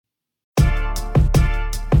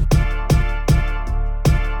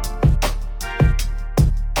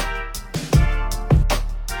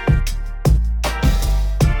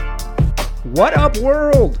What up,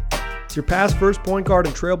 world? It's your past first point guard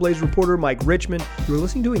and Trailblazer reporter, Mike Richmond. You're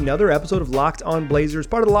listening to another episode of Locked On Blazers,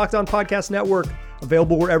 part of the Locked On Podcast Network,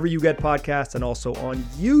 available wherever you get podcasts and also on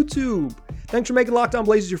YouTube. Thanks for making Locked On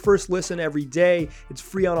Blazers your first listen every day. It's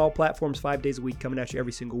free on all platforms 5 days a week, coming at you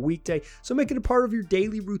every single weekday. So make it a part of your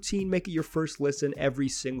daily routine. Make it your first listen every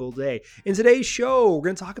single day. In today's show, we're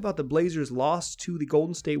going to talk about the Blazers' loss to the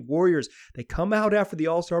Golden State Warriors. They come out after the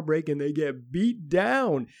All-Star break and they get beat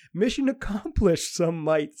down. Mission accomplished, some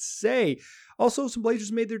might say. Also, some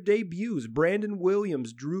Blazers made their debuts. Brandon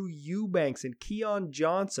Williams, Drew Eubanks, and Keon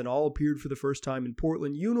Johnson all appeared for the first time in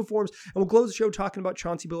Portland uniforms. And we'll close the show talking about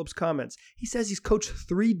Chauncey Billups' comments. He says he's coached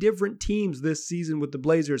 3 different teams this season with the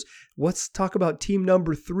Blazers. Let's talk about team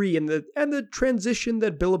number 3 and the transition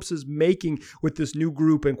that Billups is making with this new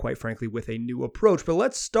group and, quite frankly, with a new approach. But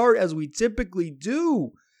let's start, as we typically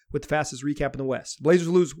do, with the fastest recap in the West. Blazers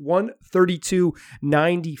lose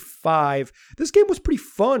 132-95. This game was pretty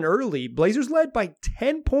fun early. Blazers led by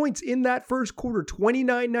 10 points in that first quarter,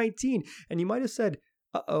 29-19. And you might have said,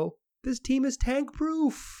 this team is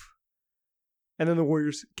tank-proof. And then the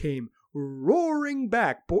Warriors came roaring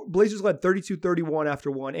back. Blazers led 32-31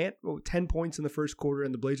 after one, and 10 points in the first quarter,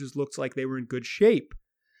 and the Blazers looked like they were in good shape.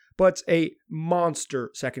 But a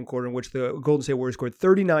monster second quarter in which the Golden State Warriors scored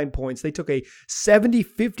 39 points. They took a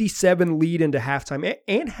 70-57 lead into halftime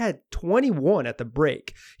and had 21 at the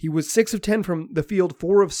break. He was 6 of 10 from the field,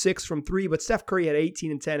 4 of 6 from 3, but Steph Curry had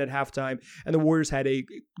 18 and 10 at halftime, and the Warriors had a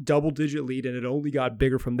double-digit lead, and it only got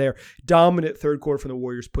bigger from there. Dominant third quarter from the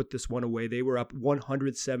Warriors put this one away. They were up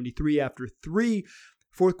 173 after 3.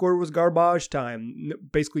 Fourth quarter was garbage time.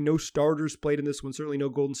 Basically no starters played in this one, certainly no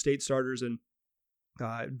Golden State starters, and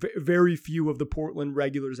very few of the Portland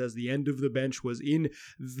regulars, as the end of the bench was in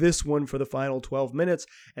this one for the final 12 minutes,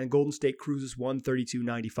 and Golden State cruises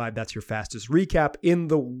 132-95. That's your fastest recap in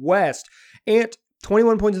the West. Ant,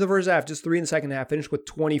 21 points in the first half, just 3 in the second half, finished with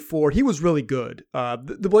 24. He was really good.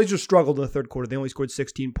 The Blazers struggled in the third quarter. They only scored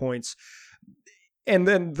 16 points. And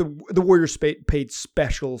then the Warriors paid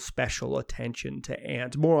special attention to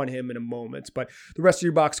Ant. More on him in a moment. But the rest of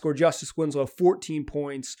your box score, Justice Winslow, 14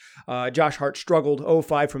 points. Josh Hart struggled,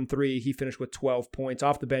 0-5 from 3. He finished with 12 points.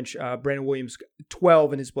 Off the bench, Brandon Williams,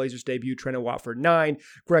 12 in his Blazers debut. Trenton Watford, 9.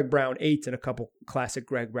 Greg Brown, 8, and a couple classic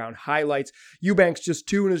Greg Brown highlights. Eubanks, just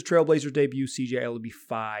 2 in his Trailblazers debut. CJ Elleby,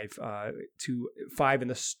 5 in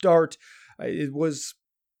the start. It was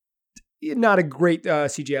not a great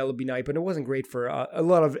CJ Elleby night, but it wasn't great for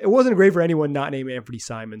it wasn't great for anyone not named Anthony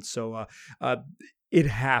Simons. So it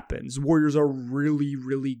happens. Warriors are really,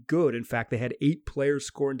 really good. In fact, they had 8 players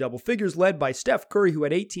score in double figures, led by Steph Curry, who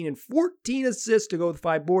had 18 and 14 assists to go with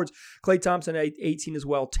 5 boards. Klay Thompson had 18 as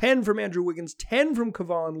well. 10 from Andrew Wiggins, 10 from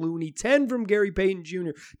Kevon Looney, 10 from Gary Payton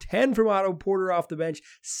Jr., 10 from Otto Porter off the bench,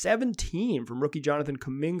 17 from rookie Jonathan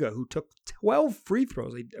Kuminga, who took 12 free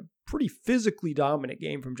throws. A pretty physically dominant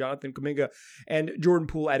game from Jonathan Kuminga, and Jordan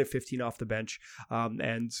Poole added 15 off the bench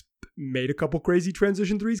and made a couple crazy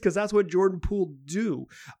transition threes because that's what Jordan Poole do.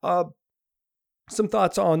 Some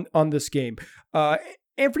thoughts on this game.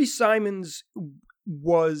 Anthony Simons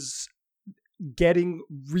was getting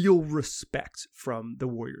real respect from the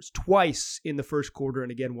Warriors twice in the first quarter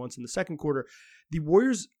and again once in the second quarter. The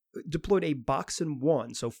Warriors deployed a box and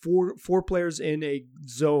one, so four players in a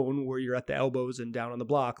zone where you're at the elbows and down on the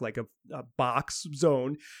block, like a box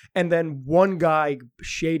zone, and then one guy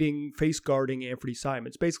shading, face guarding Anthony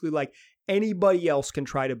Simons. Basically, like, anybody else can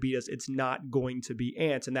try to beat us. It's not going to be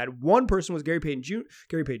Ant. And that one person was Gary Payton II,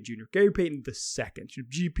 Gary Payton the second,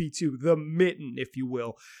 GP2, the mitten, if you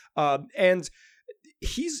will. And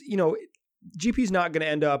he's, GP's not going to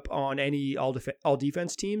end up on any all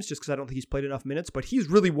defense teams just because I don't think he's played enough minutes, but he's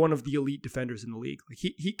really one of the elite defenders in the league. Like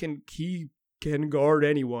he can guard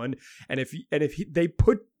anyone, and if they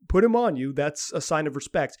put him on you, that's a sign of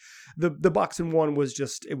respect. The box and one was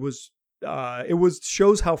just it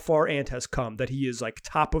shows how far Ant has come, that he is like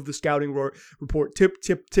top of the scouting report,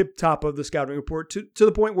 tip top of the scouting report to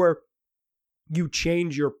the point where you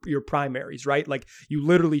change your primaries, right? Like you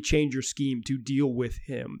literally change your scheme to deal with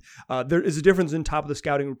him. There is a difference in top of the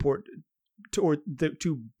scouting report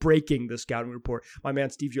to breaking the scouting report. My man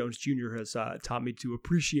Steve Jones Jr. has taught me to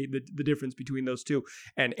appreciate the difference between those two.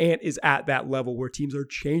 And Ant is at that level where teams are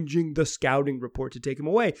changing the scouting report to take him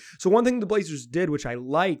away. So one thing the Blazers did, which I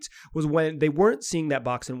liked, was when they weren't seeing that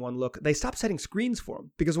box and one look, they stopped setting screens for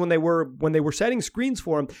him. Because when they were setting screens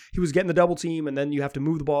for him, he was getting the double team, and then you have to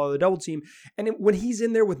move the ball to the double team. And when he's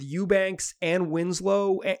in there with Eubanks and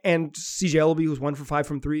Winslow and CJ Elleby, who's 1 for 5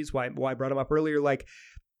 from threes, why I brought him up earlier, like,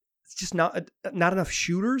 it's just not enough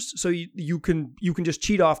shooters. So you can just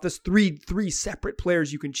cheat off this three separate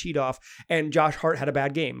players you can cheat off. And Josh Hart had a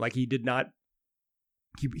bad game. Like he did not.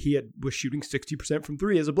 He was shooting 60% from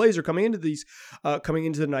three as a Blazer coming into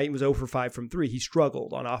the night and was 0 for 5 from three. He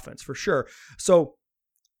struggled on offense for sure. So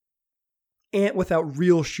Ant without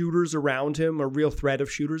real shooters around him, a real threat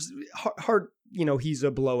of shooters, Hart, he's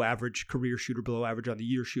a below average career shooter, below average on the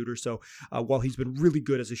year shooter. So while he's been really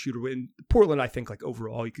good as a shooter in Portland, I think like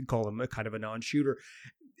overall you could call him a kind of a non-shooter.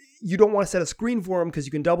 You don't want to set a screen for him because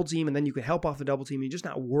you can double team and then you can help off the double team. And you're just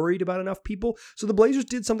not worried about enough people. So the Blazers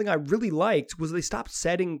did something I really liked was they stopped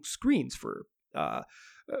setting screens for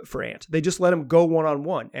Ant. They just let him go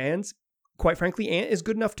one-on-one. And quite frankly, Ant is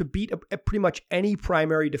good enough to beat pretty much any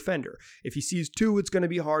primary defender. If he sees two, it's going to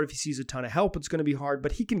be hard. If he sees a ton of help, it's going to be hard.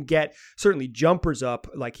 But he can get certainly jumpers up.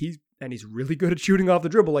 And he's really good at shooting off the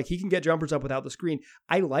dribble. Like he can get jumpers up without the screen.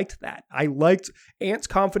 I liked that. I liked Ant's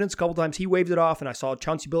confidence. A couple times he waved it off, and I saw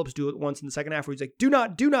Chauncey Billups do it once in the second half where he's like, do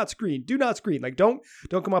not screen. Like don't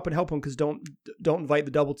come up and help him because don't invite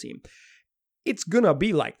the double team. It's gonna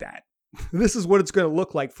be like that. This is what it's gonna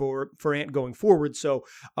look like for Ant going forward. So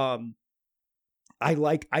I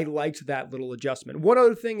liked that little adjustment. One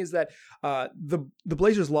other thing is that the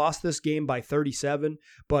Blazers lost this game by 37,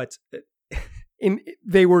 but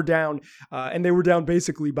they were down, and they were down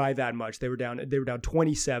basically by that much. They were down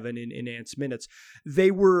 27 in Ant's minutes. They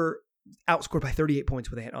were outscored by 38 points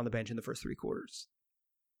with Ant on the bench in the first three quarters.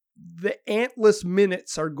 The Antless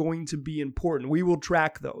minutes are going to be important. We will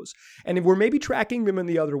track those. And we're maybe tracking them in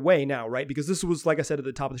the other way now, right? Because this was, like I said at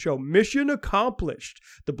the top of the show, mission accomplished.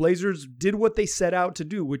 The Blazers did what they set out to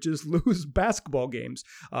do, which is lose basketball games.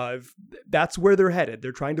 That's where they're headed.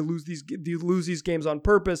 They're trying to lose these games on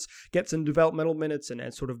purpose, get some developmental minutes,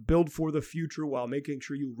 and sort of build for the future while making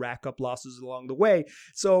sure you rack up losses along the way.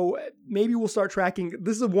 So maybe we'll start tracking.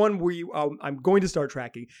 This is one where I'm going to start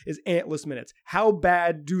tracking is Antless minutes. How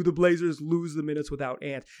bad do the Blazers lose the minutes without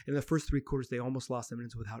Ant? In the first three quarters, they almost lost the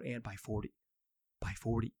minutes without Ant by 40. By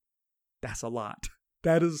 40. That's a lot.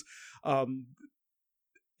 That is,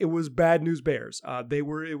 it was bad news bears.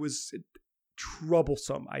 It was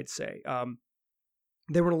troublesome, I'd say.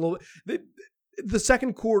 They were a little, the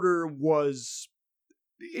second quarter was,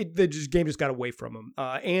 the game just got away from them.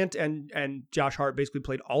 Ant and Josh Hart basically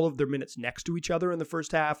played all of their minutes next to each other in the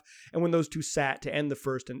first half. And when those two sat to end the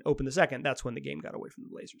first and open the second, that's when the game got away from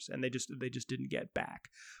the Blazers. And they just didn't get back.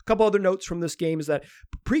 A couple other notes from this game is that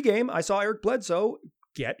pregame, I saw Eric Bledsoe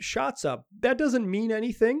get shots up. That doesn't mean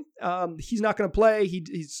anything. He's not going to play.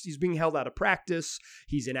 He's being held out of practice.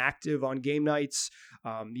 He's inactive on game nights.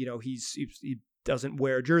 He doesn't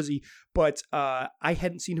wear a jersey, but I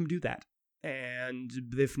hadn't seen him do that. And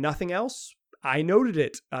if nothing else, I noted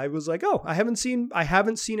it. I was like, oh, I haven't seen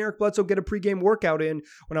Eric Bledsoe get a pregame workout in.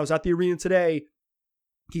 When I was at the arena today,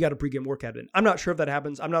 he got a pregame workout in. I'm not sure if that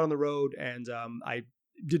happens. I'm not on the road, and I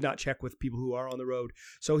did not check with people who are on the road.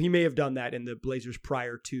 So he may have done that in the Blazers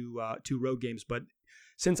prior to road games. But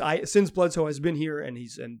since Bledsoe has been here and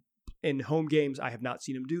he's in home games, I have not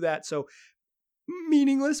seen him do that. So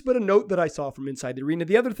meaningless, but a note that I saw from inside the arena.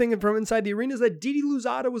 The other thing from inside the arena is that Didi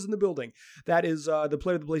Louzada was in the building. That is the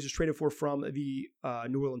player the Blazers traded for from the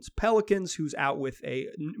New Orleans Pelicans, who's out with a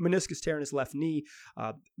meniscus tear in his left knee.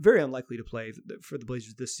 Very unlikely to play for the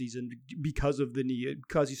Blazers this season because of the knee,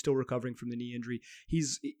 because he's still recovering from the knee injury.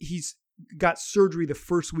 He's got surgery the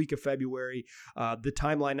first week of February. The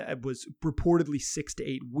timeline was reportedly 6 to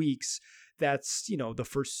 8 weeks. That's,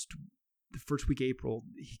 the first week of April.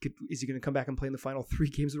 Is he going to come back and play in the final 3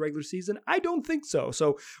 games of the regular season? I don't think so.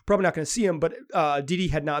 So probably not going to see him, but Didi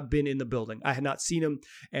had not been in the building. I had not seen him,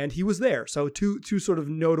 and he was there. So two sort of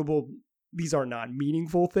notable, these are not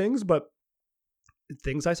meaningful things, but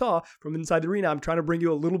things I saw from inside the arena. I'm trying to bring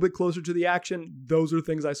you a little bit closer to the action. Those are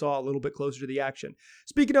things I saw a little bit closer to the action.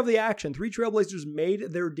 Speaking of the action, 3 Trailblazers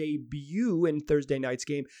made their debut in Thursday night's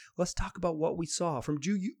game. Let's talk about what we saw from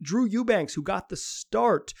Drew Eubanks, who got the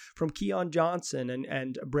start, from Keon Johnson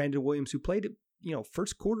and Brandon Williams, who played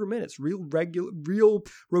first quarter minutes, real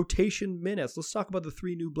rotation minutes. Let's talk about the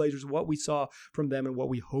 3 new Blazers, what we saw from them and what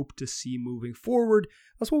we hope to see moving forward.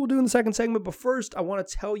 That's what we'll do in the second segment. But first, I want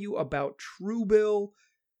to tell you about Truebill.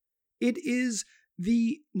 It is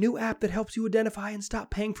the new app that helps you identify and stop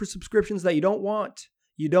paying for subscriptions that you don't want,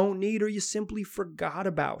 you don't need, or you simply forgot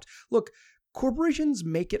about. Look, corporations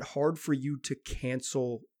make it hard for you to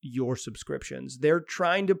cancel your subscriptions. They're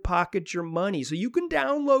trying to pocket your money. So you can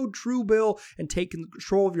download Truebill and take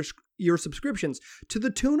control of your subscriptions to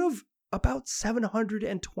the tune of about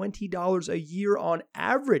 $720 a year on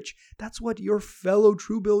average. That's what your fellow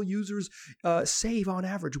Truebill users save on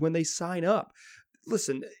average when they sign up.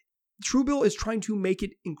 Listen, Truebill is trying to make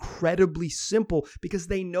it incredibly simple because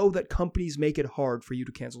they know that companies make it hard for you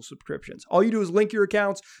to cancel subscriptions. All you do is link your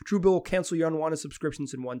accounts. Truebill will cancel your unwanted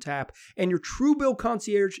subscriptions in one tap. And your Truebill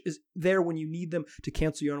concierge is there when you need them to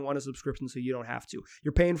cancel your unwanted subscriptions so you don't have to.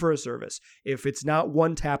 You're paying for a service. If it's not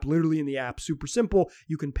one tap, literally in the app, super simple,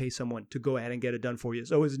 you can pay someone to go ahead and get it done for you.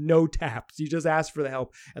 So it's no taps. You just ask for the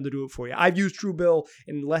help and they'll do it for you. I've used Truebill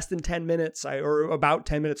in less than 10 minutes, or about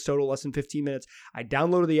 10 minutes total, less than 15 minutes. I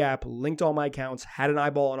downloaded the app, linked all my accounts, had an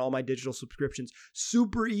eyeball on all my digital subscriptions.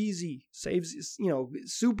 Super easy, saves,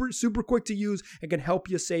 super quick to use, and can help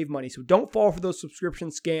you save money. So don't fall for those subscription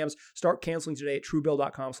scams. Start canceling today at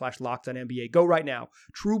Truebill.com/LockedOnNBA. Go right now.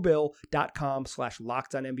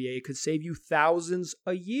 Truebill.com/LockedOnNBA. It could save you thousands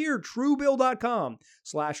a year.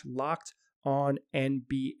 Truebill.com/LockedOnNBA.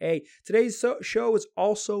 Today's show is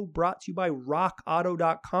also brought to you by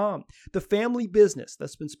RockAuto.com, the family business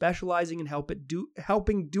that's been specializing in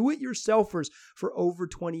helping do-it-yourselfers for over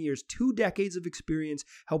 20 years. 2 decades of experience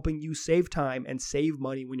helping you save time and save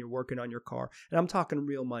money when you're working on your car. And I'm talking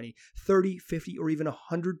real money, 30, 50, or even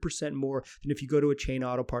 100% more than if you go to a chain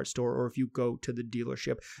auto parts store or if you go to the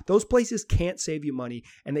dealership. Those places can't save you money,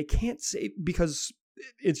 and they can't save because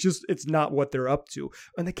it's not what they're up to.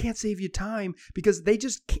 And they can't save you time because they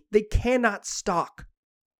cannot stock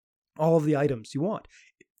all of the items you want.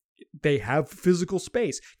 They have physical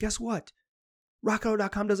space. Guess what?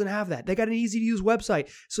 RockAuto.com doesn't have that. They got an easy-to-use website,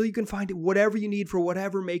 so you can find whatever you need for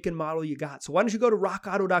whatever make and model you got. So why don't you go to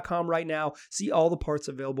RockAuto.com right now, see all the parts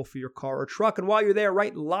available for your car or truck, and while you're there,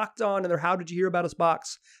 write Locked On in their How Did You Hear About Us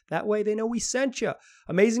box. That way they know we sent you.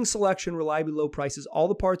 Amazing selection, reliably low prices, all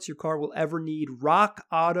the parts your car will ever need.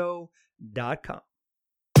 RockAuto.com.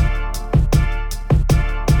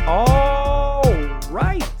 All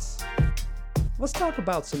right. Let's talk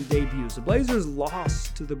about some debuts. The Blazers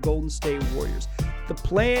lost to the Golden State Warriors. The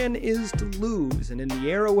plan is to lose, and in the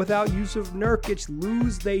era without Yusuf Nurkic,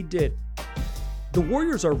 lose they did. The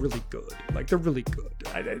Warriors are really good. They're really good.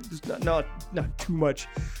 There's not too much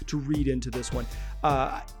to read into this one.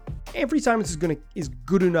 Anthony Simons is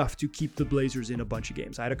good enough to keep the Blazers in a bunch of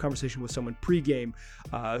games. I had a conversation with someone pregame,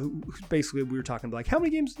 who basically we were talking about how many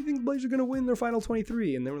games do you think the Blazers are going to win their final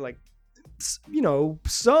 23? And they were like,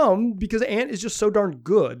 some, because Ant is just so darn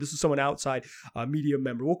good. This is someone outside, a media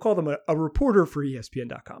member. We'll call them a reporter for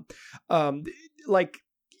ESPN.com. Ant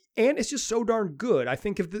is just so darn good. I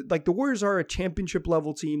think if the Warriors are a championship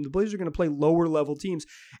level team, the Blazers are going to play lower level teams,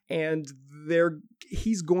 and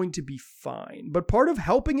he's going to be fine. But part of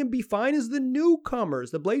helping him be fine is the newcomers.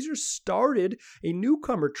 The Blazers started a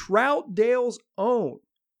newcomer, Troutdale's own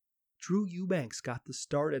Drew Eubanks got the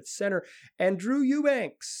start at center, and Drew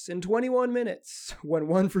Eubanks in 21 minutes went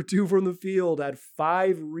 1 for 2 from the field, had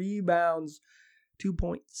 5 rebounds, 2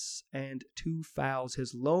 points, and 2 fouls.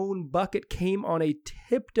 His lone bucket came on a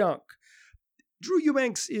tip dunk. Drew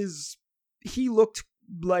Eubanks he looked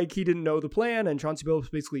like he didn't know the plan, and Chauncey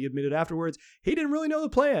Billups basically admitted afterwards he didn't really know the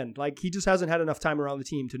plan. He just hasn't had enough time around the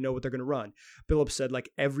team to know what they're going to run. Billups said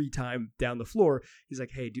every time down the floor, he's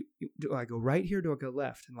like, hey, do I go right here? Do I go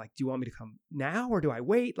left? And do you want me to come now or do I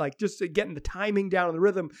wait? Just getting the timing down and the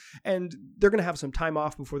rhythm. And they're going to have some time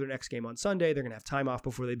off before their next game on Sunday. They're going to have time off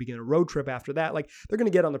before they begin a road trip after that. They're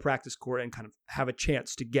going to get on the practice court and kind of have a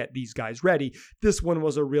chance to get these guys ready. This one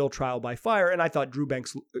was a real trial by fire. And I thought Drew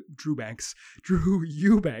Eubanks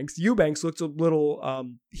looked a little,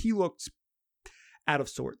 he looked out of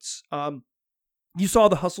sorts. You saw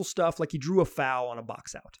the hustle stuff, he drew a foul on a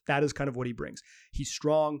box out. That is kind of what he brings. He's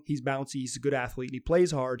strong, he's bouncy, he's a good athlete, and he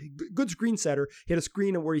plays hard. Good screen setter. He had a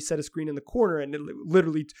screen where he set a screen in the corner, and it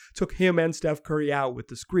literally took him and Steph Curry out with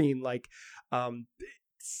the screen.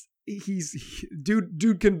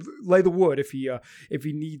 Dude can lay the wood if he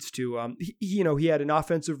needs to. He had an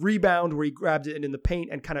offensive rebound where he grabbed it in the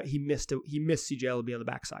paint and he missed CJ Elleby on the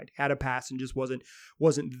backside. Had a pass and just wasn't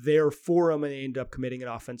there for him, and they ended up committing an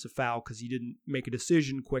offensive foul because he didn't make a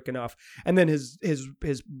decision quick enough. And then his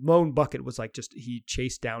lone bucket was he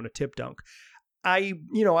chased down a tip dunk. I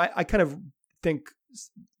kind of think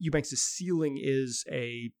Eubanks' ceiling is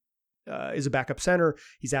a backup center.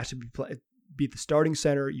 He's asked to be the starting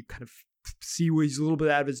center. You kind of see where he's a little bit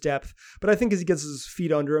out of his depth, but I think as he gets his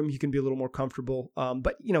feet under him, he can be a little more comfortable.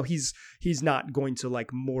 But he's not going to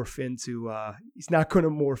morph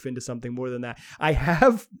into something more than that.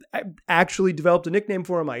 I actually developed a nickname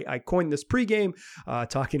for him. I coined this pregame,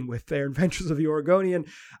 talking with Aaron Ventures of the Oregonian.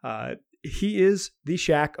 He is the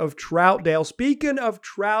Shaq of Troutdale. Speaking of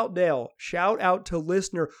Troutdale, shout out to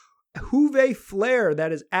listener Juve Flair,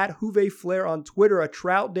 that is at Juve Flair on Twitter, a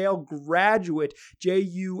Troutdale graduate,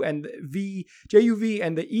 JUV, and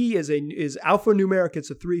the E is alphanumeric, it's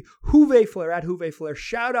a 3. Juve Flair, at Juve Flair.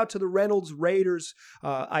 Shout out to the Reynolds Raiders.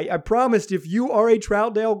 I promised if you are a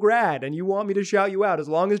Troutdale grad and you want me to shout you out, as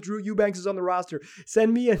long as Drew Eubanks is on the roster,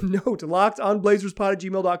 send me a note,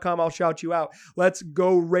 lockedonblazerspod@gmail.com. I'll shout you out. Let's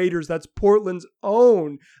go Raiders. That's Portland's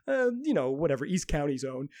own, East County's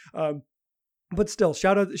own. But still,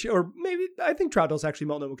 shout out, or maybe, I think Troutdale's actually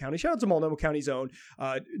Multnomah County. Shout out to Multnomah County's own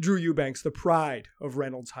Drew Eubanks, the pride of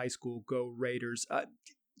Reynolds High School. Go Raiders.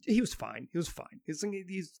 He was fine. He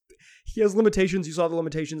has limitations. You saw the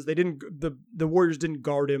limitations. The Warriors didn't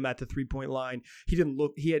guard him at the 3-point line. He didn't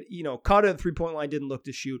look, he had, caught it at the 3-point line, didn't look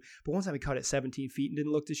to shoot. But one time he caught it at 17 feet and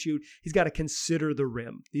didn't look to shoot. He's got to consider the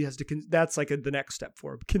rim. He has to, that's like the next step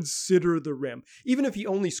for him. Consider the rim. Even if he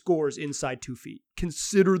only scores inside 2 feet,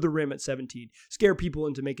 consider the rim at 17. Scare people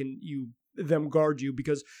into making them guard you,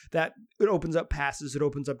 because it opens up passes, it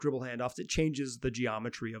opens up dribble handoffs, it changes the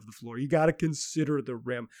geometry of the floor. You got to consider the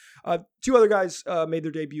rim. Two other guys made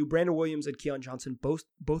their debut. Brandon Williams and Keon Johnson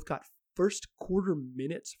both got first quarter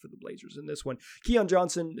minutes for the Blazers in this one. Keon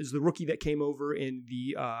Johnson is the rookie that came over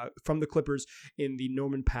from the Clippers in the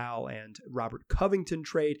Norman Powell and Robert Covington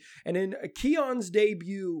trade. And in Keon's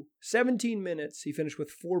debut, 17 minutes, he finished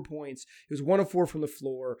with 4 points. He was 1 of 4 from the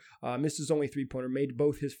floor, missed his only 3-pointer, made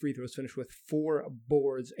both his free throws, finished with 4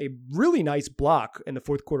 boards, a really nice block in the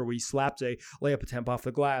fourth quarter where he slapped a layup attempt off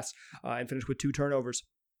the glass and finished with 2 turnovers.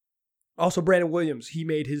 Also, Brandon Williams, he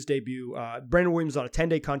made his debut. Brandon Williams is on a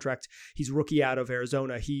 10-day contract. He's a rookie out of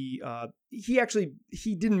Arizona. He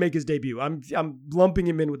didn't make his debut. I'm lumping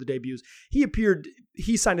him in with the debuts.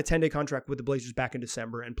 He signed a 10-day contract with the Blazers back in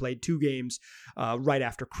December and played 2 games right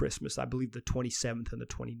after Christmas, I believe the 27th and the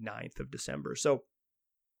 29th of December. So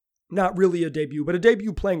not really a debut, but a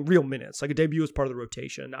debut playing real minutes, like a debut as part of the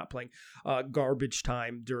rotation, not playing garbage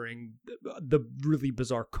time during the really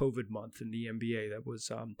bizarre COVID month in the NBA. That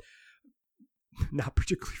was not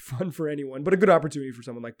particularly fun for anyone, but a good opportunity for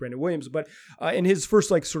someone like Brandon Williams. But in his first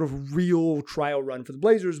sort of real trial run for the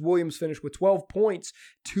Blazers, Williams finished with 12 points,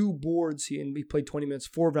 2 boards. He played 20 minutes,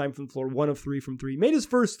 4 of 9 from the floor, 1 of 3 from 3. Made his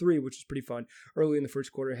first 3, which was pretty fun early in the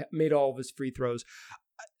first quarter. Made all of his free throws.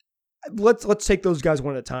 Let's take those guys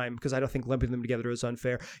one at a time, because I don't think lumping them together is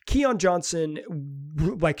unfair. Keon Johnson,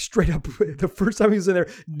 straight up, the first time he was in there,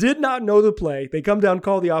 did not know the play. They come down,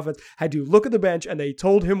 call the offense, had to look at the bench, and they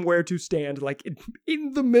told him where to stand,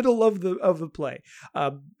 in the middle of the play.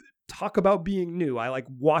 Talk about being new. I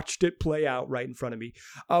watched it play out right in front of me.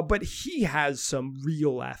 But he has some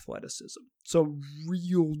real athleticism. Some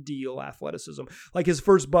real deal athleticism. Like his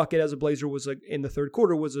first bucket as a Blazer was in the third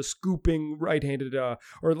quarter was a scooping right-handed, or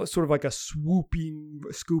sort of like a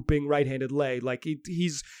scooping right-handed lay.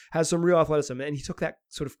 He's has some real athleticism, and he took that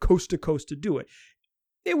sort of coast to coast to do it.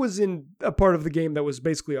 It was in a part of the game that was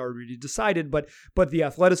basically already decided, but the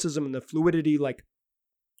athleticism and the fluidity,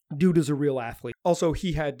 dude is a real athlete. Also,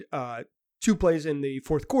 he had 2 plays in the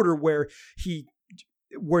fourth quarter where he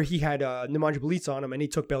had Nemanja Bjelica on him, and he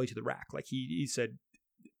took belly to the rack. He said,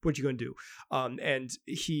 "What you gonna do?" And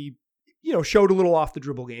he, showed a little off the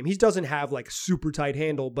dribble game. He doesn't have super tight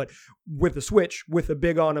handle, but with a switch, with a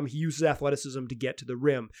big on him, he uses athleticism to get to the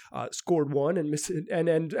rim. Scored one and missed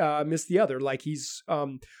missed the other.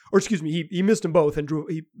 He missed them both and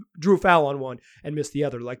drew a foul on one and missed the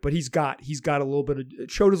other. But he's got a little bit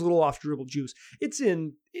of, showed his little off dribble juice. It's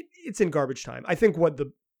in garbage time. I think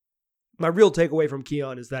my real takeaway from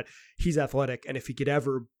Keon is that he's athletic, and if he could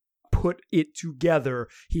ever put it together,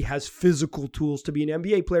 he has physical tools to be an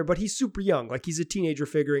NBA player, but he's super young. He's a teenager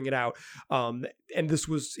figuring it out. And this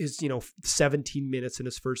was his, 17 minutes in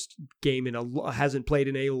his first game hasn't played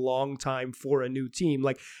in a long time for a new team.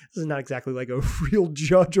 This is not exactly a real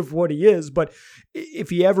judge of what he is, but if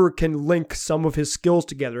he ever can link some of his skills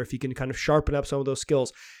together, if he can kind of sharpen up some of those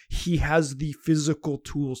skills, he has the physical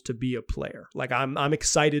tools to be a player. I'm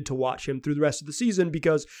excited to watch him through the rest of the season,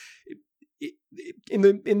 because in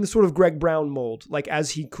the sort of Greg Brown mold,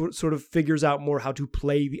 as he sort of figures out more how to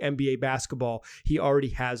play the NBA basketball, he already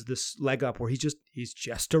has this leg up where he's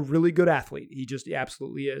just a really good athlete. He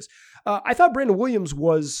absolutely is. I thought Brandon Williams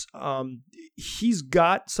was, he's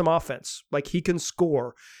got some offense. He can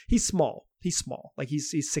score. He's small.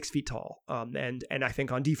 He's 6 feet tall. And I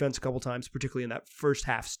think on defense a couple times, particularly in that first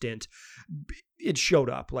half stint, it showed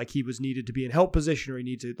up. Like he was needed to be in help position or he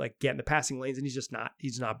needed to like get in the passing lanes, and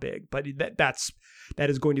he's not big. But that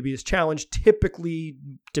is going to be his challenge. Typically,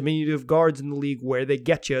 diminutive guards in the league where they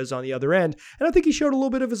get you is on the other end. And I think he showed a little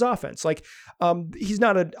bit of his offense. Like he's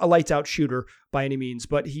not a lights out shooter by any means,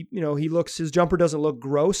 but his jumper doesn't look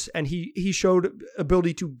gross, and he showed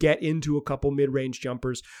ability to get into a couple mid-range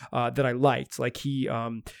jumpers that I liked. Like he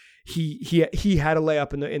had a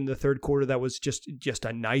layup in the third quarter that was just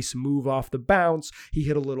a nice move off the bounce. He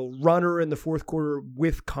hit a little runner in the fourth quarter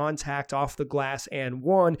with contact off the glass and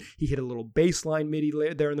one. He hit a little baseline midi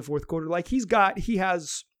there in the fourth quarter. Like he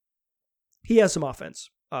has some offense.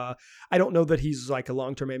 I don't know that he's like a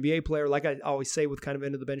long-term NBA player. Like I always say with kind of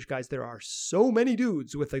end of the bench guys, there are so many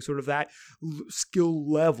dudes with like sort of that skill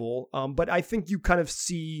level. But I think you kind of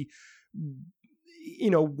see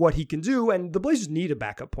what he can do, and the Blazers need a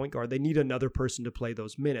backup point guard. They need another person to play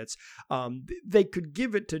those minutes. They could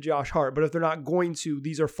give it to Josh Hart, but if they're not going to,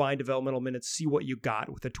 these are fine developmental minutes. See what you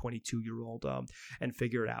got with a 22-year-old and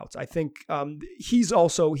figure it out. I think he's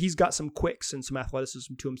got some quicks and some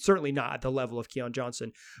athleticism to him. Certainly not at the level of Keon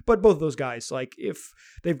Johnson, but both of those guys, like if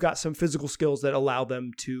they've got some physical skills that allow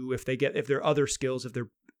them to, if their other skills, if their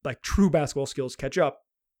like true basketball skills catch up,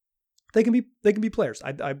 they can be players.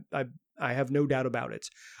 I have no doubt about it.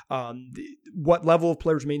 What level of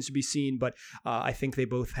players remains to be seen, but I think they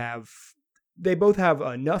both have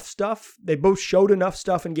enough stuff. They both showed enough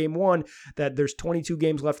stuff in game one that there's 22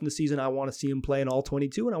 games left in the season. I want to see them play in all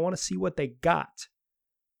 22, and I want to see what they got.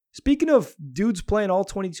 Speaking of dudes playing all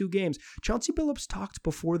 22 games, Chauncey Billups talked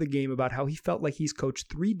before the game about how he felt like he's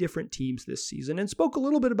coached 3 different teams this season and spoke a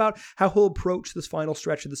little bit about how he'll approach this final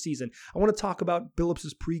stretch of the season. I want to talk about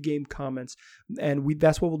Billups' pregame comments, and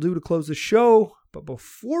that's what we'll do to close the show. But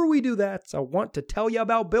before we do that, I want to tell you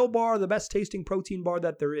about Built Bar, the best tasting protein bar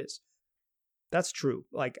that there is. That's true.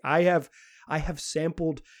 Like I have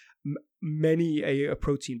sampled many a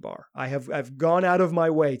protein bar. I've gone out of my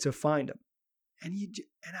way to find them. And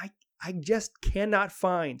I just cannot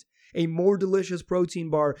find a more delicious protein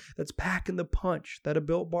bar that's packing the punch that a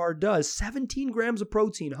Built Bar does. 17 grams of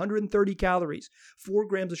protein, 130 calories, 4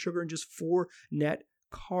 grams of sugar, and just 4 net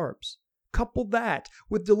carbs. Couple that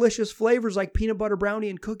with delicious flavors like peanut butter brownie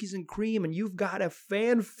and cookies and cream, and you've got a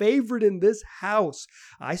fan favorite in this house.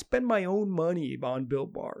 I spend my own money on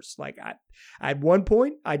Built Bars. Like at one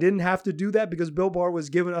point, I didn't have to do that because Built Bar was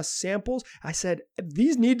giving us samples. I said,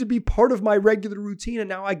 these need to be part of my regular routine, and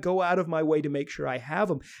now I go out of my way to make sure I have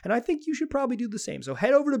them. And I think you should probably do the same. So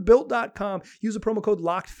head over to Built.com, use the promo code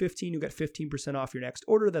LOCKED15. You get 15% off your next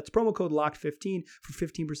order. That's promo code LOCKED15 for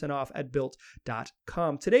 15% off at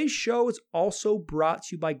Built.com. Today's show is also brought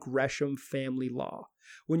to you by Gresham Family Law.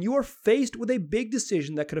 When you are faced with a big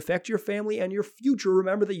decision that could affect your family and your future,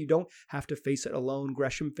 remember that you don't have to face it alone.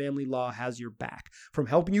 Gresham Family Law has your back. From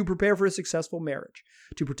helping you prepare for a successful marriage,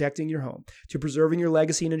 to protecting your home, to preserving your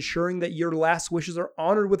legacy and ensuring that your last wishes are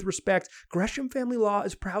honored with respect, Gresham Family Law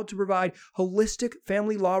is proud to provide holistic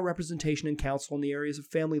family law representation and counsel in the areas of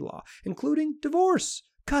family law, including divorce,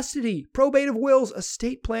 custody, probate of wills,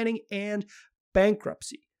 estate planning, and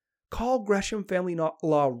bankruptcy. Call Gresham Family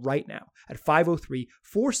Law right now at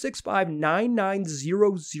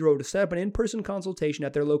 503-465-9900 to set up an in-person consultation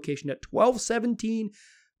at their location at 1217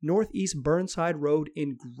 Northeast Burnside Road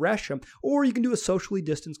in Gresham. Or you can do a socially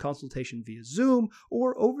distanced consultation via Zoom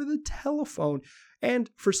or over the telephone. And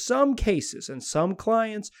for some cases and some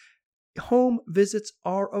clients, home visits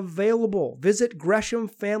are available. Visit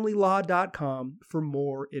GreshamFamilyLaw.com for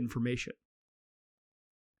more information.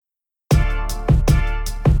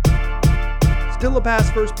 Still a pass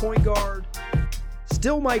first point guard.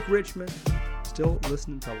 Still Mike Richmond. Still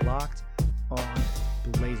listening to Locked on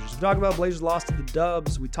Blazers. We talked about Blazers lost to the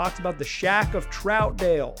Dubs. We talked about the Shack of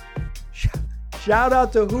Troutdale. Shout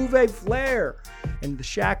out to Juve Flair and the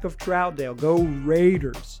Shack of Troutdale. Go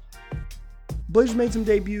Raiders. Blazers made some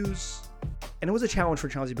debuts, and it was a challenge for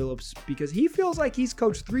Chauncey Billups because he feels like he's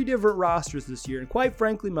coached 3 different rosters this year. And quite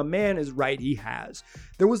frankly, my man is right, he has.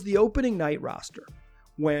 There was the opening night roster,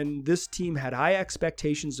 when this team had high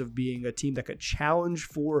expectations of being a team that could challenge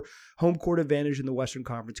for home court advantage in the Western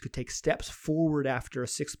Conference, could take steps forward after a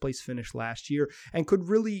 6th place finish last year, and could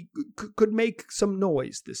make some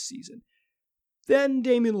noise this season. Then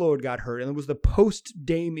Damian Lillard got hurt, and it was the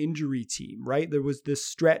post-Dame injury team, right? There was this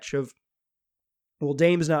stretch of, well,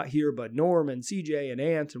 Dame's not here, but Norm and CJ and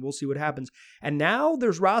Ant, and we'll see what happens. And now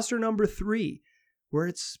there's roster number 3, where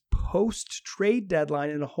it's post-trade deadline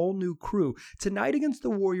and a whole new crew. Tonight against the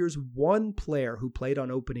Warriors, 1 player who played on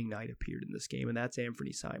opening night appeared in this game, and that's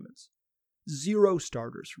Anthony Simons. 0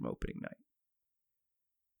 starters from opening night.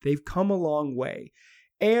 They've come a long way.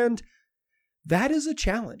 And that is a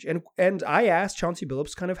challenge. And I asked Chauncey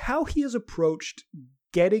Billups kind of how he has approached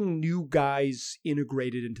getting new guys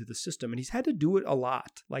integrated into the system. And he's had to do it a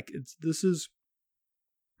lot. Like this is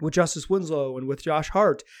with Justice Winslow and with Josh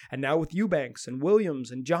Hart, and now with Eubanks and Williams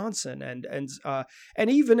and Johnson, and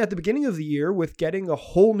even at the beginning of the year with getting a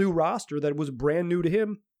whole new roster that was brand new to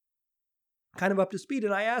him, kind of up to speed.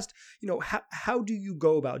 And I asked, how do you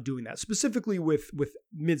go about doing that specifically with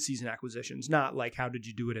mid-season acquisitions? Not like how did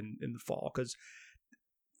you do it in the fall? Because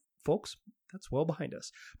folks, that's well behind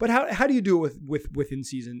us. But how do you do it within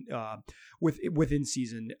season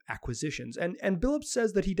acquisitions? And Billups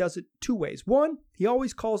says that he does it two ways. One, he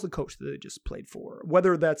always calls the coach that they just played for,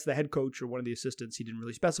 whether that's the head coach or one of the assistants. He didn't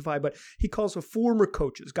really specify, but he calls for former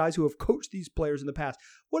coaches, guys who have coached these players in the past.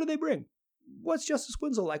 What do they bring? What's Justice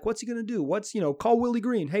Winslow like? What's he going to do? Call Willie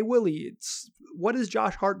Green. Hey, Willie, what is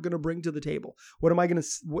Josh Hart going to bring to the table?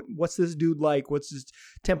 What's this dude like? What's his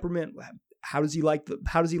temperament? How does he like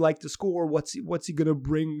to score? What's he going to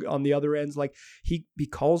bring on the other ends? Like he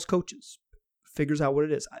calls coaches, figures out what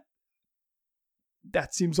it is.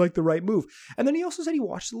 That seems like the right move. And then he also said he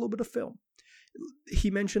watched a little bit of film. He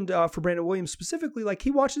mentioned for Brandon Williams specifically, like he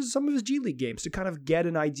watches some of his G League games to kind of get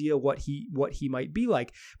an idea what he might be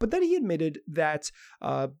like. But then he admitted that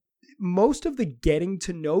most of the getting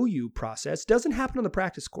to know you process doesn't happen on the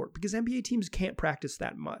practice court because NBA teams can't practice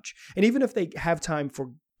that much. And even if they have time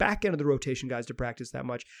for back end of the rotation guys to practice that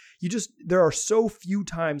much, there are so few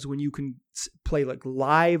times when you can play like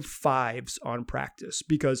live fives on practice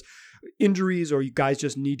because injuries or you guys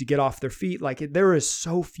just need to get off their feet. Like there is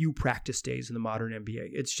so few practice days in the modern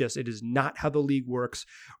NBA. It is not how the league works.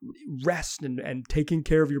 Rest and taking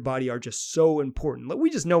care of your body are just so important. We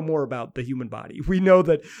just know more about the human body. We know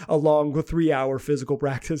that a long 3-hour physical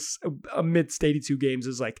practice amidst 82 games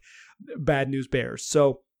is like bad news bears.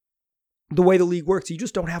 So the way the league works, you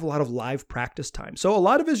just don't have a lot of live practice time. So a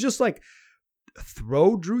lot of it is just like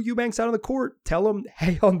throw Drew Eubanks out on the court, tell him,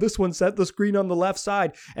 hey, on this one, set the screen on the left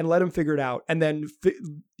side and let him figure it out. And then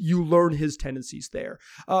you learn his tendencies there.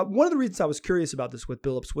 One of the reasons I was curious about this with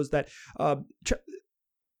Billups was that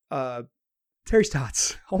Terry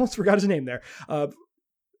Stotts, almost forgot his name there,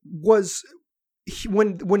 was...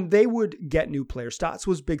 When they would get new players,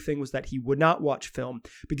 Stotts' big thing was that he would not watch film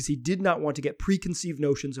because he did not want to get preconceived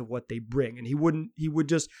notions of what they bring. And what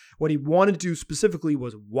he wanted to do specifically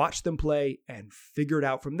was watch them play and figure it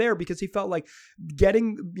out from there because he felt like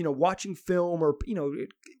watching film or,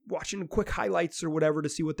 watching quick highlights or whatever to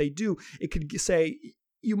see what they do, it could say,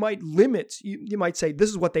 you might say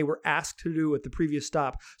this is what they were asked to do at the previous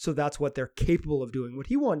stop, so that's what they're capable of doing. What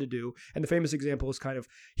he wanted to do, and the famous example is kind of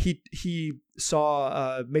he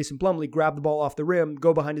saw Mason Plumlee grab the ball off the rim,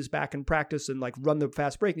 go behind his back in practice, and like run the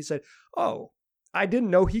fast break. And he said, "Oh, I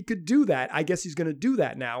didn't know he could do that. I guess he's going to do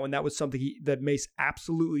that now." And that was something that Mace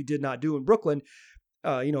absolutely did not do in Brooklyn.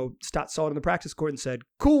 Stotts saw it in the practice court and said,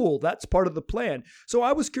 cool, that's part of the plan. So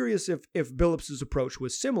I was curious if Billups' approach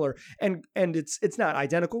was similar, and it's not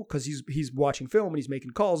identical because he's watching film and he's making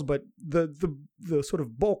calls, but the sort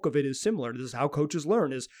of bulk of it is similar. This is how coaches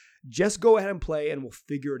learn, is just go ahead and play and we'll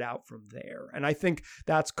figure it out from there. And I think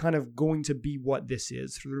that's kind of going to be what this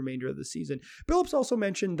is for the remainder of the season. Billups also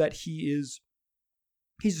mentioned that he's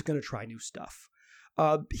just going to try new stuff.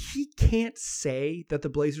 He can't say that the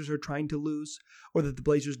Blazers are trying to lose or that the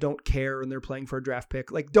Blazers don't care and they're playing for a draft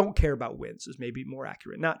pick. Like, don't care about wins is maybe more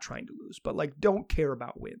accurate. Not trying to lose, but like, don't care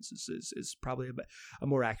about wins is probably a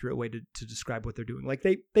more accurate way to describe what they're doing. Like,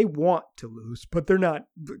 they want to lose, but they're not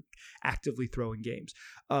actively throwing games.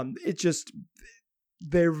 It's just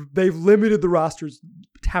they've limited the roster's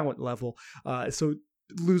talent level, so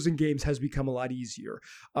losing games has become a lot easier.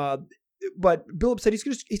 But Billups said he's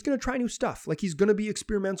going to try new stuff. Like, he's going to be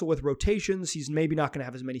experimental with rotations. He's maybe not going to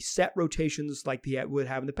have as many set rotations like he would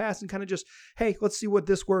have in the past, and kind of just, hey, let's see what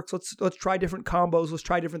this works. Let's try different combos. Let's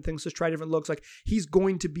try different things. Let's try different looks. Like, he's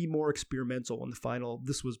going to be more experimental in the final.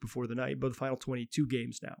 This was before the night, but the final 22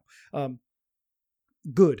 games now.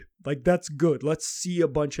 Good. Like, that's good. Let's see a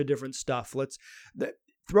bunch of different stuff. Let's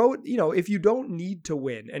throw it. If you don't need to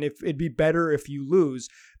win, and if it'd be better if you lose,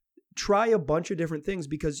 try a bunch of different things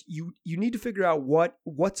because you need to figure out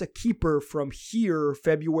what's a keeper from here,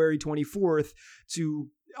 February 24th to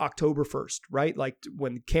October 1st, right? Like,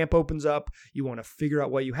 when camp opens up, you want to figure out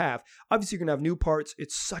what you have. Obviously, you're going to have new parts.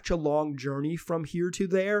 It's such a long journey from here to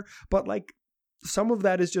there, but like, some of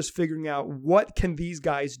that is just figuring out what can these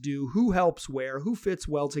guys do, who helps where, who fits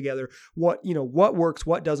well together, what works,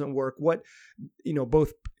 what doesn't work,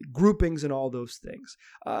 both groupings and all those things.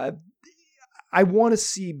 I want to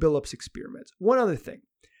see Billups experiment. One other thing.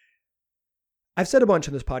 I've said a bunch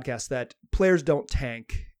on this podcast that players don't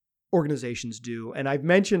tank organizations do. And I've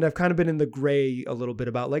kind of been in the gray a little bit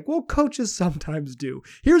about like, well, coaches sometimes do.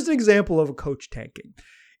 Here's an example of a coach tanking.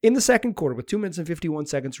 In the second quarter, with 2 minutes and 51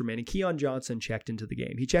 seconds remaining, Keon Johnson checked into the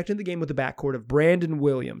game. He checked into the game with the backcourt of Brandon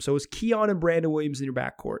Williams. So it was Keon and Brandon Williams in your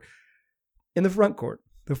backcourt. In the front court,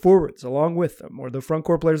 the forwards along with them, or the front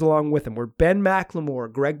court players along with them, were Ben McLemore,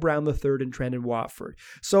 Greg Brown III, and Trendon Watford.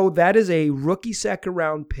 So that is a rookie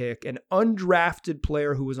second-round pick, an undrafted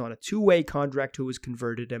player who was on a two-way contract who was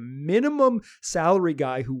converted, a minimum salary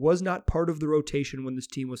guy who was not part of the rotation when this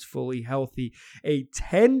team was fully healthy, a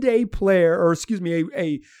 10-day player, or excuse me,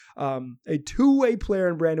 a two-way player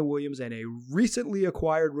in Brandon Williams, and a recently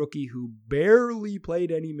acquired rookie who barely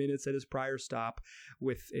played any minutes at his prior stop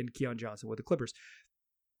in Keon Johnson with the Clippers.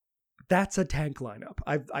 That's a tank lineup.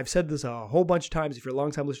 I've said this a whole bunch of times. If you're a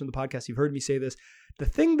long-time listener to the podcast, you've heard me say this. The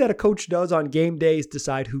thing that a coach does on game day is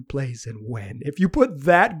decide who plays and when. If you put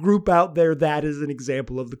that group out there, that is an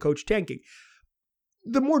example of the coach tanking.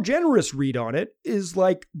 The more generous read on it is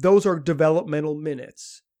like, those are developmental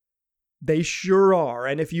minutes. They sure are.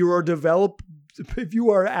 And if you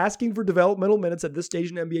are asking for developmental minutes at this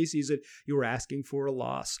stage in NBA season, you are asking for a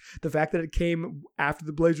loss. The fact that it came after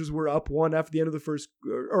the Blazers were up 1 after the end of the first,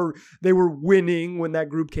 or they were winning when that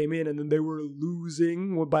group came in and then they were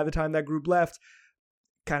losing by the time that group left,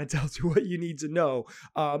 kind of tells you what you need to know.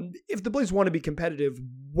 If the Blazers want to be competitive,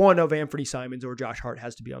 one of Anthony Simons or Josh Hart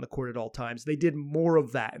has to be on the court at all times. They did more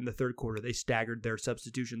of that in the third quarter. They staggered their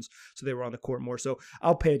substitutions, so they were on the court more. So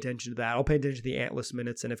I'll pay attention to that. I'll pay attention to the Antlers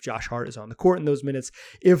minutes, and if Josh Hart is on the court in those minutes.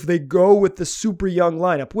 If they go with the super young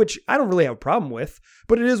lineup, which I don't really have a problem with,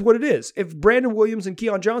 but it is what it is. If Brandon Williams and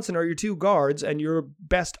Keon Johnson are your two guards, and your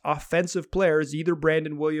best offensive player is either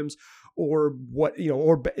Brandon Williams or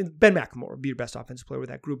Ben McLemore would be your best offensive player with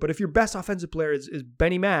that group. But if your best offensive player is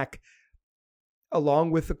Benny Mac,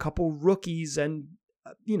 along with a couple rookies and,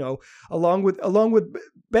 along with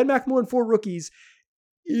Ben McLemore and 4 rookies,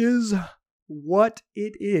 is what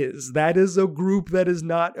it is. That is a group that is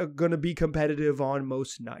not going to be competitive on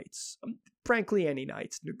most nights. Frankly, any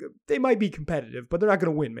nights. They might be competitive, but they're not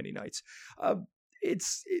going to win many nights.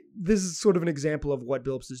 This is sort of an example of what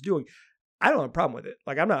Billups is doing. I don't have a problem with it.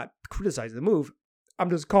 Like, I'm not criticizing the move. I'm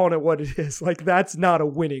just calling it what it is. Like, that's not a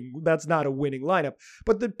winning lineup.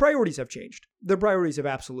 But the priorities have changed. The priorities have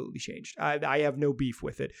absolutely changed. I have no beef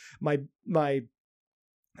with it.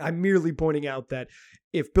 I'm merely pointing out that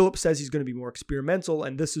if Billups says he's going to be more experimental,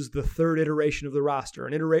 and this is the third iteration of the roster,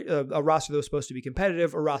 a roster that was supposed to be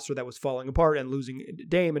competitive, a roster that was falling apart and losing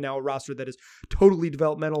Dame, and now a roster that is totally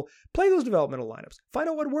developmental, play those developmental lineups. Find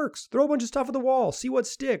out what works. Throw a bunch of stuff at the wall. See what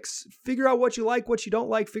sticks. Figure out what you like, what you don't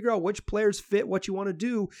like. Figure out which players fit what you want to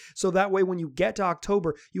do, so that way when you get to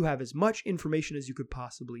October, you have as much information as you could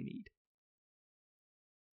possibly need.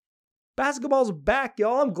 Basketball's back,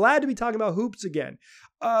 y'all. I'm glad to be talking about hoops again.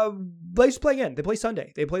 Blazers play again. They play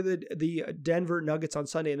Sunday. They play the Denver Nuggets on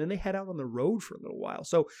Sunday, and then they head out on the road for a little while.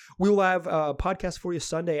 So we will have a podcast for you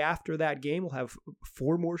Sunday after that game. We'll have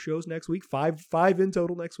 4 more shows next week, five in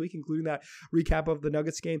total next week, including that recap of the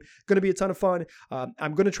Nuggets game. Going to be a ton of fun.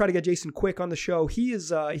 I'm going to try to get Jason Quick on the show. He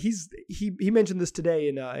mentioned this today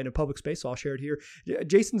in a public space, so I'll share it here.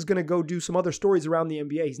 Jason's going to go do some other stories around the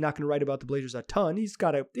NBA. He's not going to write about the Blazers a ton. He's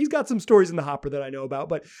got some stories in the hopper that I know about,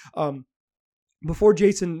 but before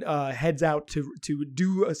Jason heads out to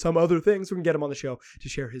do some other things, we can get him on the show to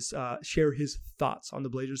share his thoughts on the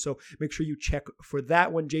Blazers. So make sure you check for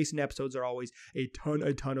that one. Jason episodes are always a ton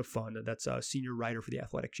of fun. That's a senior writer for The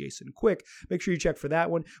Athletic, Jason Quick. Make sure you check for that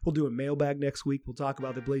one. We'll do a mailbag next week. We'll talk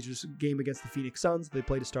about the Blazers game against the Phoenix Suns. They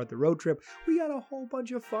play to start the road trip. We got a whole bunch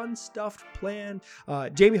of fun stuff planned.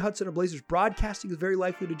 Jamie Hudson of Blazers Broadcasting is very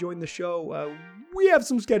likely to join the show. We have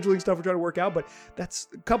some scheduling stuff we're trying to work out, but that's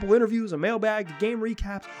a couple interviews, a mailbag, game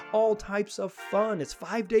recaps, all types of fun. It's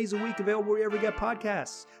 5 days a week available wherever you get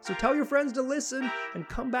podcasts. So tell your friends to listen and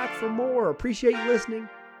come back for more. Appreciate you listening.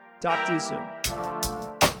 Talk to you soon.